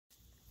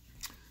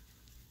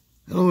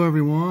Hello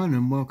everyone,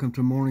 and welcome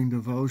to Morning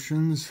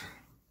Devotions.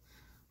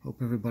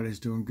 Hope everybody's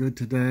doing good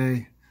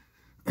today.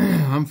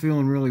 I'm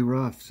feeling really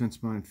rough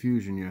since my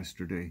infusion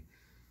yesterday.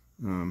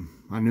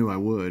 I knew I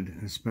would,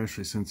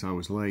 especially since I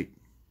was late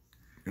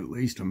at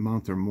least a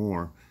month or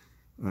more.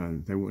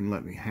 They wouldn't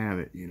let me have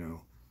it,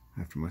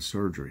 after my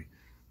surgery.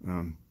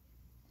 I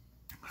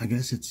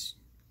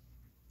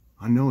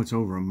know it's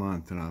over a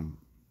month that I'm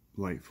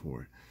late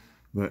for it,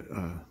 but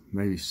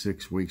maybe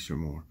 6 weeks or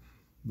more.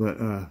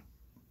 But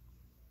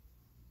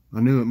I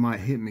knew it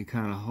might hit me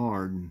kind of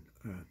hard, and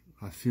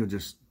I feel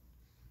just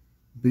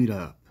beat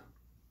up.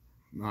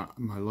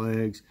 My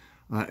legs.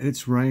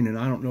 It's raining.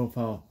 I don't know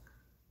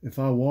if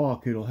I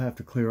walk, it'll have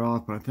to clear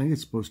off, but I think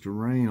it's supposed to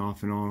rain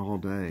off and on all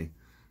day.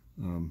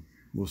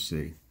 We'll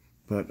see.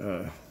 But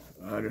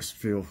I just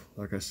feel,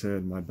 like I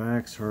said, my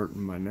back's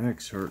hurting, my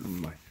neck's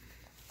hurting, my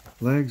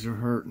legs are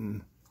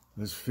hurting.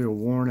 I just feel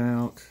worn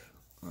out,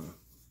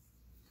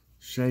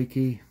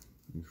 shaky.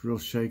 It's real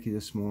shaky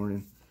this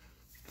morning.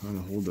 Trying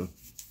to hold the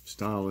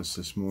stylus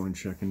this morning,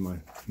 checking my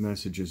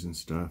messages and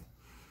stuff.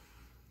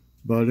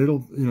 But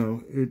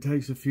it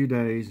takes a few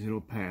days. It'll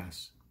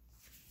pass.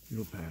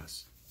 It'll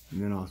pass.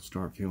 And then I'll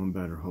start feeling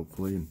better,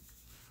 hopefully. And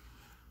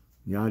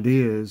the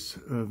idea is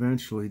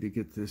eventually to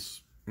get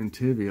this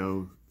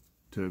Entyvio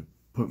to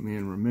put me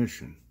in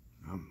remission.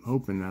 I'm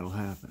hoping that'll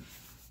happen.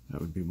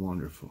 That would be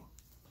wonderful.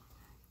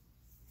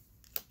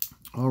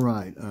 All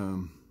right.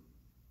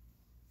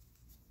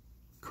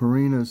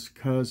 Karina's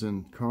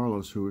cousin,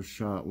 Carlos, who was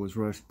shot, was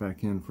rushed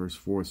back in for his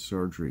 4th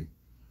surgery.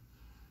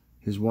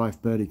 His wife,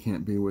 Betty,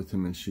 can't be with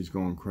him, and she's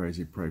going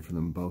crazy. Pray for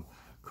them both.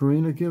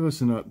 Karina, give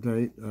us an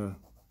update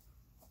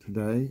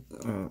today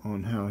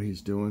on how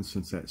he's doing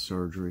since that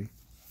surgery,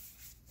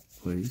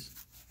 please.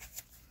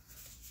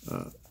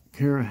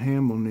 Kara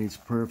Hamill needs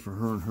prayer for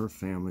her and her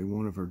family.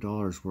 One of her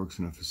daughters works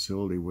in a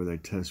facility where they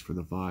test for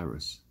the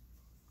virus.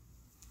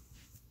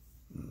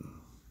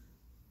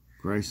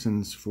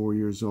 Grayson's 4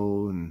 years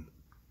old and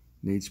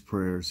needs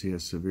prayers. He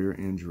has severe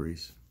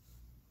injuries.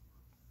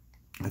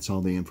 That's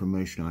all the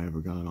information I ever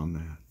got on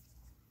that.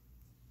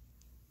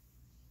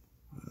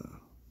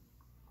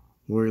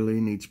 Lori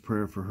Lee needs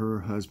prayer for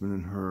her husband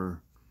and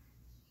her.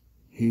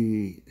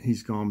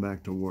 He's gone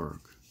back to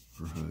work,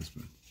 her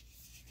husband.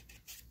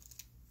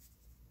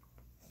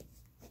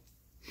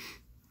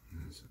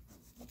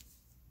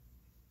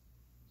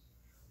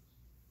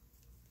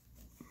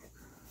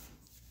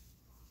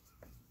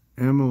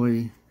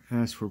 Emily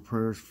asked for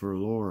prayers for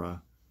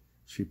Laura.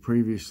 She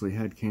previously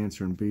had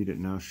cancer and beat it.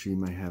 Now she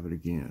may have it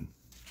again.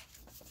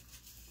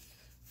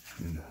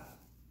 And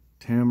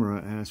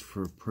Tamara asked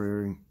for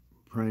praying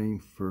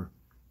for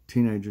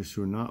teenagers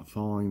who are not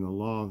following the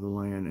law of the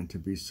land and to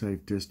be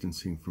safe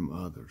distancing from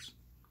others.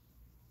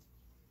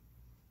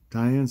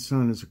 Diane's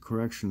son is a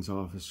corrections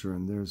officer,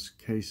 and there's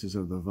cases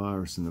of the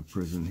virus in the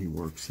prison he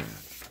works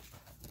at.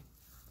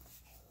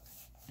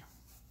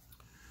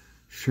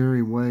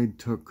 Sherry Wade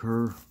took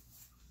her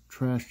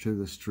trash to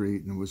the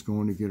street and was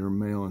going to get her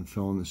mail and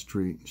fell in the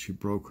street, and she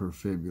broke her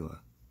fibula.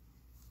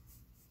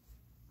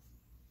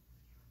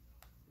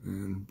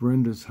 And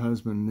Brenda's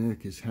husband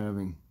Nick is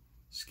having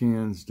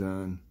scans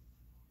done.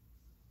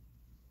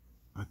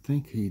 I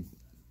think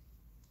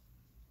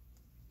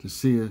to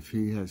see if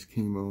he has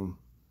chemo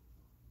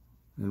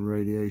and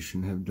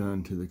radiation have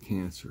done to the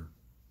cancer.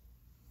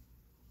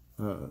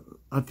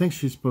 I think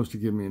she's supposed to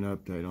give me an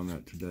update on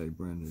that today,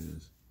 Brenda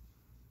is.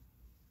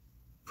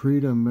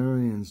 Prita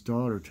Marion's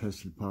daughter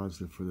tested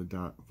positive for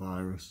the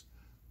virus.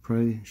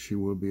 Pray she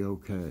will be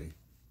okay.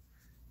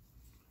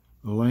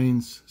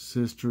 Elaine's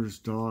sister's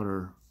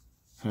daughter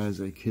has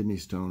a kidney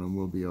stone and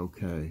will be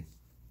okay.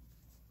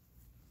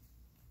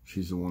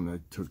 She's the one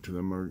that took to the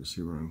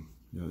emergency room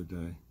the other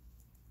day.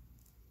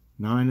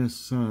 Nina's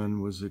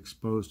son was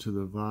exposed to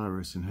the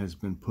virus and has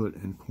been put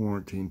in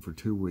quarantine for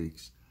 2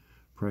 weeks.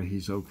 Pray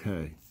he's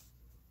okay.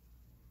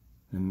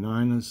 And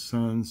Nina's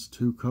son's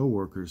 2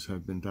 co-workers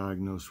have been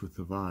diagnosed with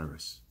the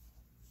virus.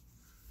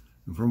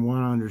 And from what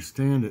I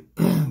understand it,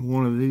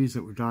 one of these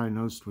that were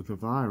diagnosed with the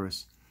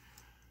virus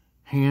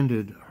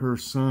handed her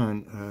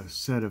son a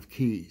set of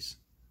keys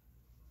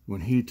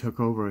when he took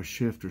over a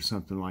shift or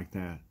something like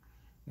that.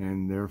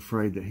 And they're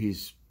afraid that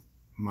he's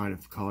might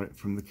have caught it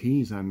from the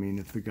keys. I mean,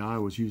 if the guy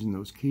was using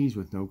those keys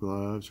with no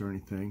gloves or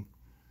anything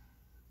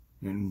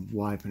and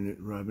wiping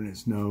it, rubbing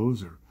his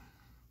nose or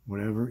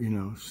whatever,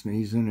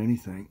 sneezing,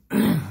 anything.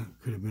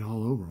 Could have been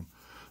all over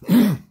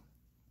him.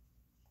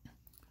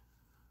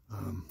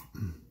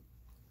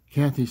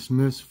 Kathy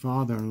Smith's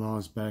father-in-law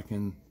is back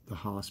in the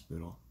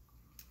hospital.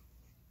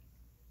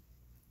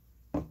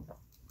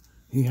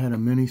 He had a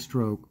mini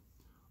stroke,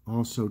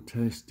 also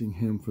testing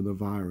him for the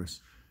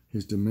virus.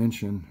 His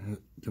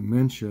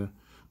dementia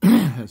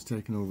has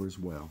taken over as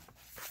well.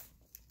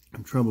 I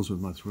have troubles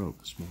with my throat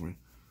this morning.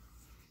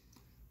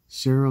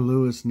 Sarah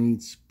Lewis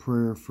needs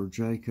prayer for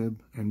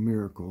Jacob and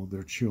Miracle,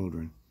 their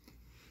children.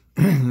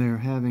 They are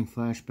having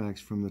flashbacks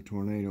from the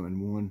tornado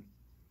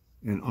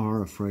and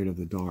are afraid of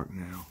the dark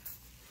now.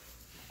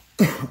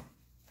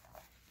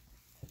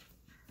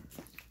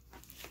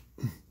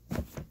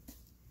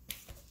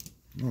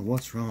 Oh,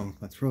 what's wrong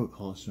with my throat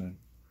all of a sudden?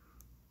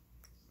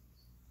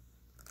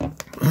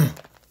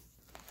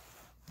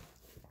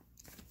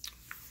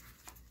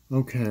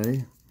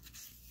 Okay.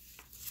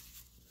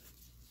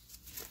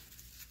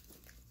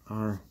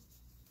 Our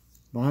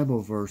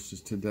Bible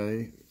verses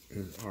today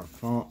are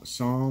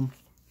Psalm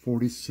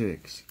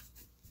 46.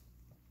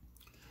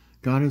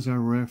 God is our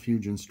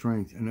refuge and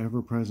strength, and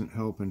ever-present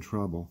help in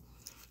trouble.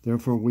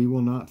 Therefore we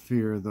will not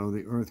fear, though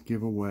the earth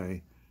give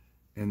way,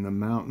 and the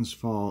mountains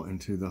fall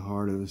into the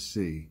heart of the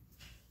sea.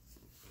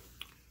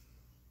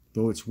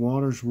 Though its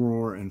waters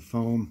roar and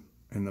foam,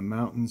 and the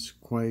mountains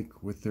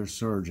quake with their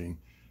surging,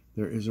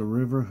 there is a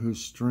river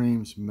whose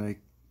streams make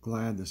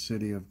glad the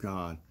city of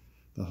God,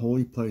 the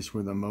holy place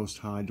where the Most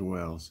High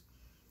dwells.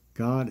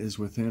 God is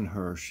within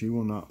her, she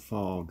will not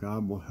fall.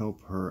 God will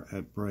help her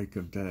at break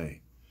of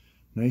day.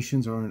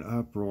 Nations are in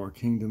uproar,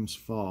 kingdoms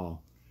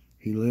fall.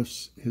 He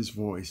lifts his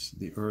voice,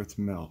 the earth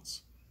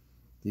melts.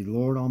 The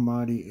Lord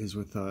Almighty is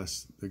with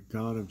us. The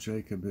God of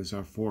Jacob is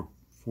our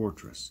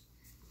fortress.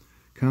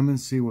 Come and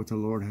see what the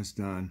Lord has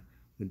done,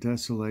 the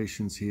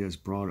desolations he has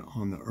brought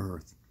on the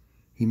earth.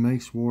 He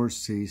makes wars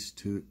cease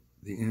to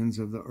the ends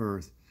of the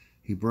earth.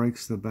 He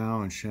breaks the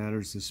bow and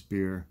shatters the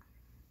spear.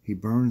 He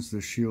burns the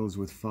shields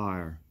with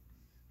fire.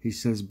 He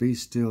says, "Be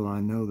still,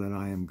 I know that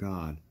I am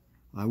God.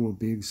 I will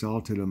be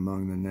exalted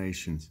among the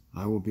nations.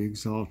 I will be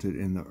exalted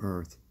in the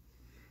earth.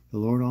 The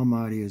Lord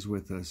Almighty is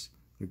with us.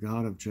 The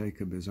God of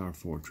Jacob is our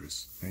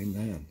fortress."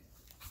 Amen.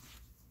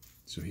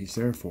 So he's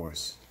there for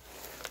us.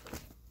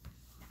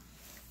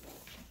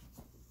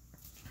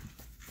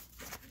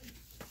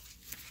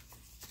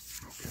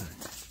 Okay.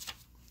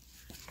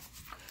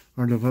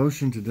 Our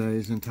devotion today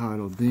is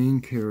entitled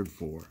Being Cared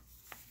For.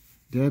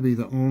 Debbie,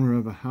 the owner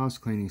of a house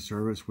cleaning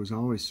service, was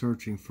always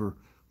searching for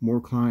more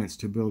clients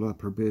to build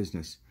up her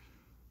business.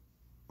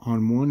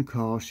 On one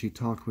call, she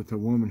talked with a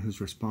woman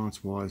whose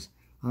response was,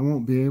 "I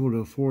won't be able to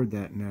afford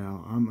that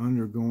now. I'm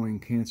undergoing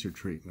cancer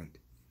treatment."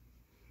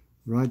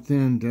 Right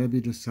then,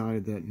 Debbie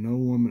decided that no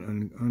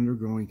woman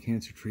undergoing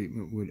cancer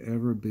treatment would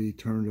ever be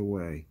turned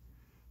away.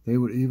 They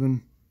would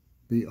even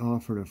be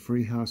offered a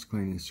free house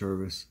cleaning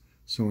service.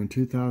 So in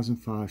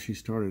 2005, she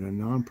started a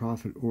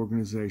nonprofit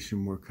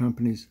organization where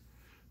companies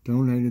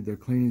donated their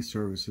cleaning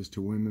services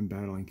to women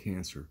battling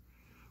cancer.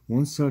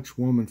 One such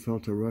woman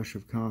felt a rush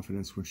of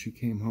confidence when she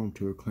came home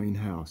to a clean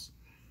house.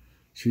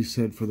 She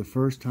said, "For the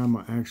first time,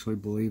 I actually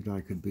believed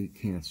I could beat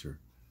cancer."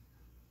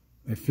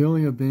 A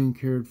feeling of being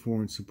cared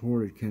for and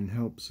supported can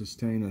help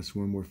sustain us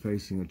when we're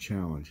facing a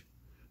challenge.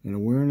 An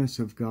awareness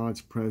of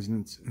God's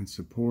presence and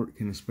support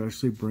can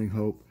especially bring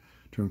hope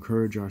to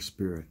encourage our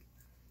spirit.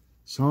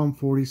 Psalm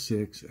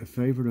 46, a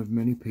favorite of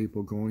many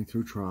people going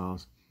through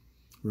trials,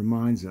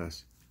 reminds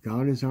us,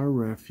 God is our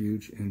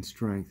refuge and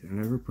strength and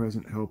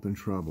ever-present help in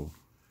trouble.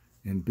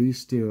 And be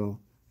still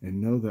and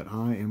know that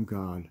I am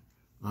God.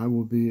 I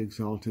will be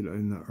exalted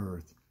in the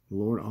earth. The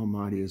Lord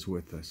Almighty is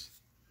with us.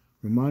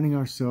 Reminding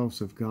ourselves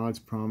of God's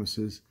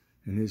promises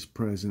and his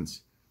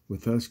presence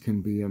with us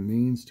can be a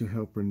means to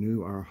help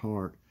renew our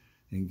heart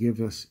and give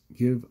us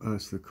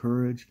the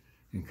courage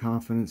and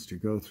confidence to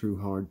go through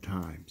hard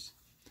times.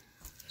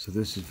 So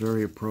this is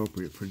very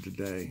appropriate for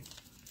today.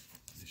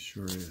 It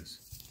sure is.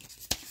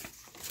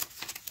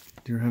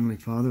 Dear Heavenly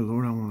Father,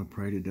 Lord, I want to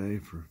pray today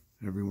for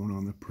everyone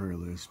on the prayer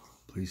list.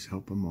 Please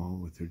help them all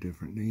with their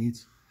different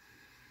needs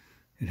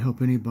and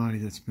help anybody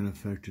that's been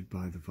affected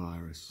by the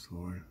virus,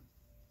 Lord.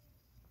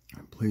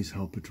 And please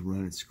help it to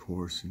run its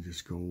course and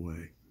just go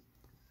away.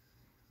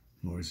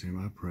 In Lord's name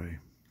I pray.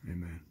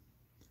 Amen.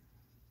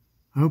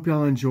 I hope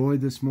y'all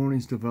enjoyed this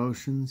morning's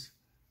devotions.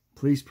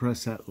 Please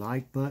press that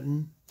like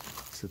button,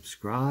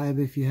 subscribe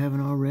if you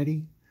haven't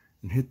already,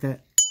 and hit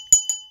that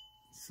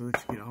so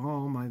that you get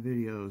all my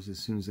videos as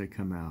soon as they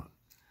come out.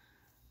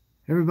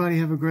 Everybody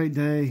have a great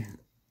day.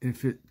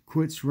 If it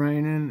quits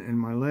raining and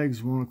my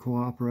legs want to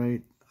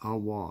cooperate, I'll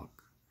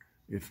walk.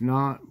 If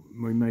not,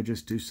 we may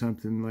just do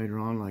something later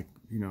on, like,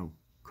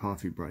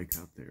 coffee break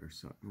out there or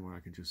something where I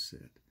could just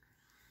sit.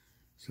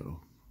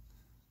 So,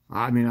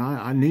 I mean,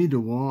 I need to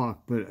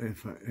walk, but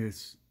if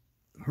it's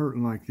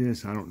hurting like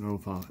this, I don't know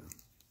if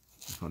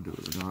I'll do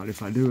it or not.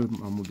 If I do, I'm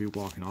going to be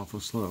walking awful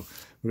slow.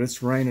 But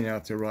it's raining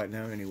out there right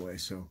now anyway,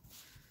 so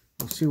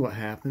we'll see what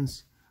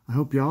happens. I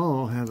hope y'all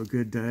all have a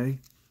good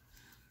day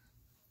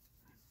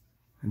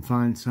and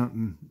find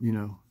something,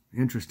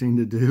 interesting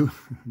to do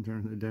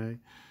during the day.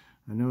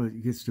 I know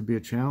it gets to be a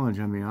challenge.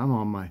 I mean, I'm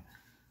on my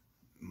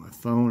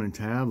phone and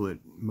tablet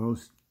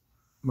most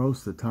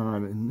of the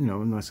time, and,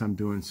 unless I'm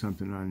doing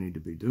something I need to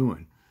be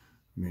doing.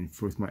 I mean,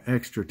 with my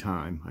extra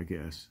time, I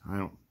guess.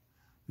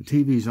 The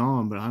TV's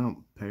on, but I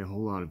don't pay a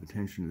whole lot of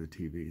attention to the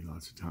TV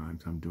lots of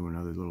times. I'm doing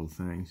other little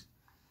things.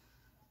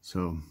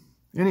 So,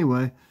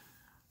 anyway,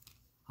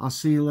 I'll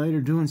see you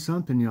later doing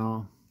something,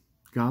 y'all.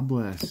 God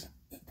bless.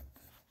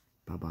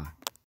 Bye-bye.